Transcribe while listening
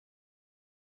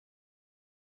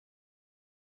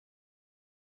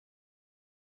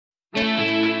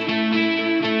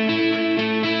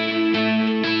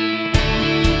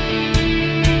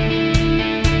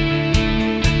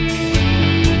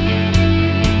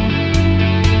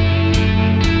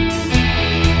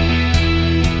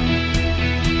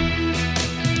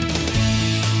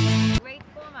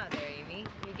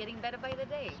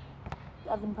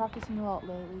working a lot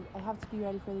lately. I have to be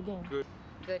ready for the game.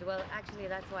 Good. Well, actually,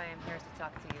 that's why I'm here to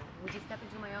talk to you. Would you step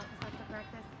into my office after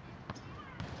practice?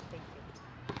 Thank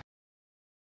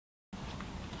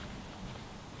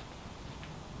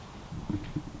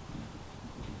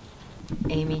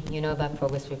you. Amy, you know about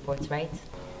progress reports, right?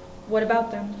 What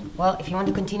about them? Well, if you want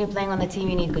to continue playing on the team,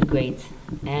 you need good grades.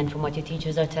 And from what your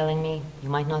teachers are telling me, you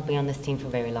might not be on this team for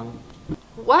very long.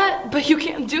 What? But you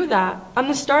can't do that. I'm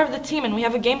the star of the team and we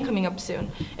have a game coming up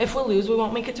soon. If we lose, we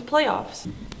won't make it to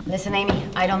playoffs. Listen, Amy,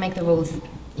 I don't make the rules.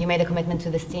 You made a commitment to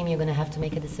this team, you're gonna have to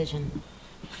make a decision.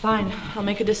 Fine, I'll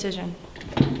make a decision.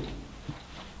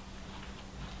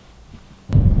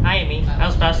 Hi, Amy.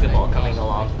 How's basketball coming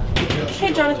along?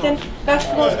 Hey, Jonathan.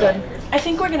 Basketball's good. I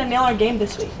think we're gonna nail our game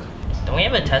this week. Don't we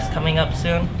have a test coming up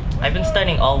soon? I've been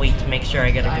studying all week to make sure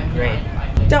I get a good grade.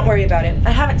 Don't worry about it.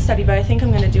 I haven't studied, but I think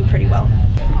I'm gonna do pretty well.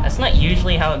 That's not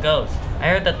usually how it goes. I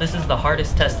heard that this is the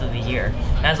hardest test of the year.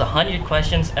 It has 100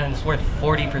 questions and it's worth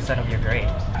 40% of your grade.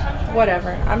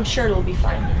 Whatever. I'm sure it'll be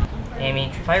fine. Amy,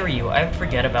 if I were you, I would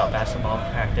forget about basketball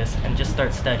practice and just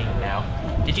start studying now.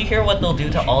 Did you hear what they'll do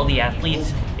to all the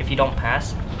athletes if you don't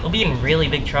pass? You'll be in really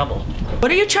big trouble.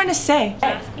 What are you trying to say?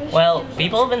 Well,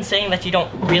 people have been saying that you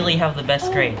don't really have the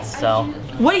best grades, so...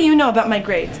 What do you know about my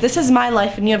grades? This is my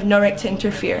life and you have no right to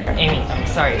interfere. Amy, I'm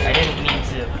sorry, I didn't mean